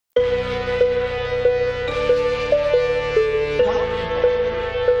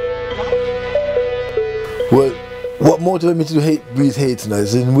motivates me to do hate breeds hate now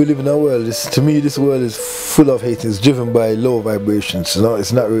is we live in a world, to me this world is full of hate. It's driven by low vibrations, you know.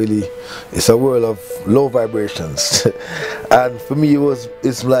 It's not really, it's a world of low vibrations. And for me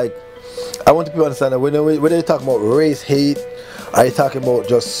it's like, I want people to understand that when they talk about race hate, are you talking about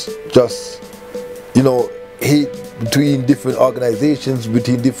just you know, hate between different organizations,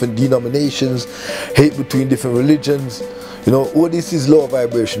 between different denominations, hate between different religions? You know, all this is lower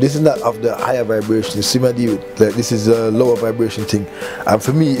vibration. This is not of the higher vibration. You see my deal? Like, this is a lower vibration thing. And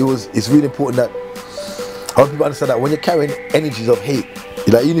for me, it's really important that I want people to understand that when you're carrying energies of hate,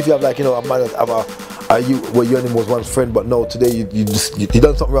 like, even if you have, like, you know, a man that your enemy was once friend, but no, today you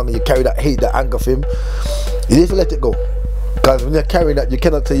done something wrong and you carry that hate, that anger for him, you need to let it go. Because when you're carrying that, you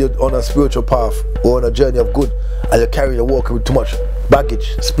cannot say you're on a spiritual path or on a journey of good and you're carrying a walk with too much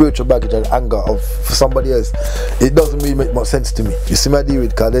baggage, spiritual baggage and anger for somebody else. It doesn't really make much sense to me. You see my deal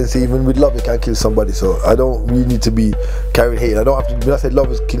with, because then say even with love you can't kill somebody. So I don't really need to be carrying hate. I don't have to, when I say love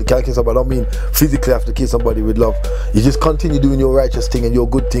can't kill somebody, I don't mean physically have to kill somebody with love. You just continue doing your righteous thing and your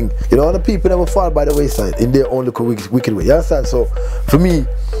good thing. You know, and the people never fall by the wayside in their own little wicked way. You understand? So for me,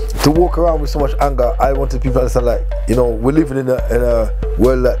 to walk around with so much anger, I want people to understand, like, you know, we're living in a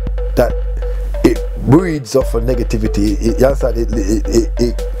world that it breeds off of negativity. You understand?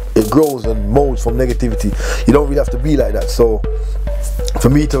 It grows and molds from negativity. You don't really have to be like that. So for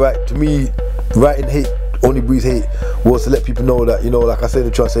me writing hate only breeds hate was to let people know that, you know, like I said,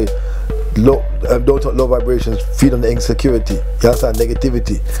 they try to say, don't talk low vibrations, feed on the insecurity. You understand?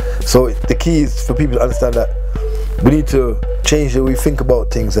 Negativity. So the key is for people to understand that we need to change the way we think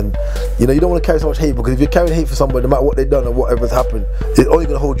about things, and you know, you don't want to carry so much hate, because if you're carrying hate for somebody, no matter what they've done or whatever's happened, it's only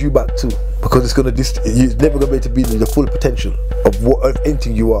going to hold you back too, because it's going to you're never going to be able to be the full potential of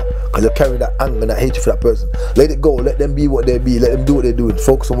anything you are, because you're carrying that anger and that hatred for that person. Let it go, let them be what they be, let them do what they're doing,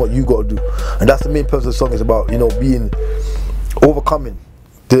 focus on what you got to do. And that's the main purpose of the song, is about, you know, overcoming.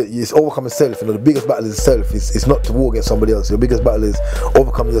 It's overcoming self. You know, the biggest battle is self. It's not to war against somebody else. Your biggest battle is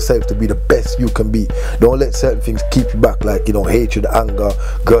overcoming yourself to be the best you can be. Don't let certain things keep you back, like, you know, hatred, anger,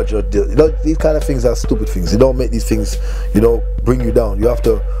 grudge, or you know, these kind of things are stupid things. You don't make these things, you know, bring you down. You have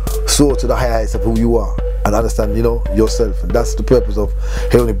to soar to the high heights of who you are and understand, you know, yourself. And that's the purpose of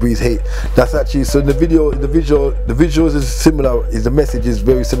Hate Only Breeds Hate. That's actually, so in the visuals is similar. The message is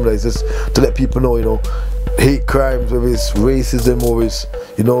very similar. It's just to let people know, you know, hate crimes, whether it's racism or it's,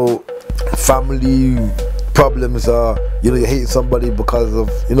 you know, family problems, are, you know, you hate somebody because of,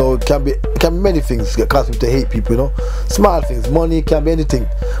 you know, it can be many things that cause people to hate people, you know, small things, money, can be anything,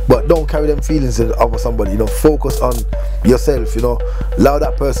 but don't carry them feelings over somebody. You know, focus on yourself, you know, allow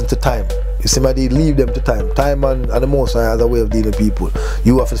that person to time. You see, my deal, leave them to time and the Most High has a way of dealing with people.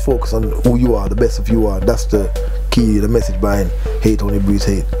 You have to focus on who you are, the best of you are. That's the key, the message behind Hate Only Breeds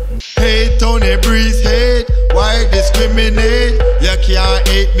Hate. Hate only breeds hate. Why discriminate? You can't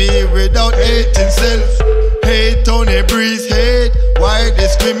hate me without hating self. Hate only breeds hate. Why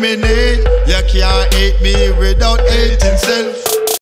discriminate? You can't hate me without hating self.